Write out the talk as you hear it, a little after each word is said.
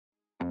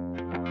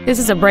This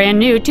is a brand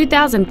new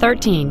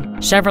 2013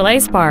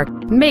 Chevrolet Spark,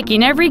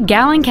 making every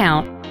gallon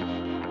count.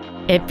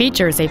 It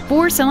features a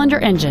 4-cylinder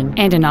engine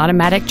and an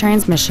automatic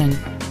transmission.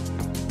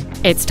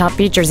 Its top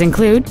features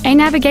include a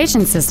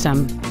navigation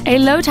system, a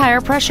low tire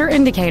pressure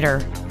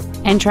indicator,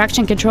 and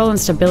traction control and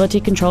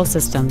stability control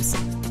systems.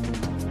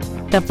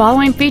 The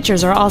following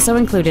features are also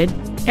included: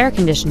 air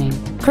conditioning,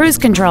 cruise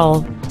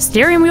control,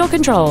 steering wheel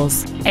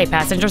controls, a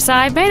passenger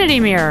side vanity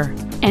mirror,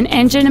 an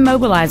engine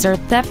immobilizer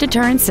theft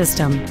deterrent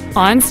system,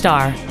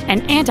 OnStar,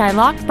 an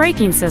anti-lock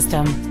braking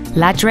system,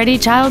 latch-ready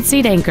child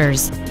seat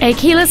anchors, a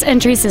keyless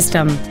entry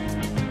system.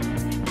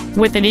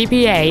 With an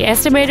EPA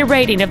estimated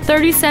rating of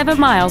 37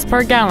 miles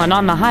per gallon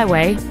on the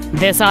highway,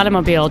 this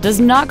automobile does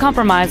not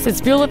compromise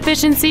its fuel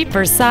efficiency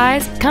for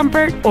size,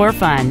 comfort, or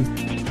fun.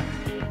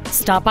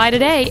 Stop by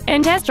today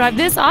and test drive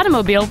this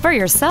automobile for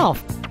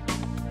yourself.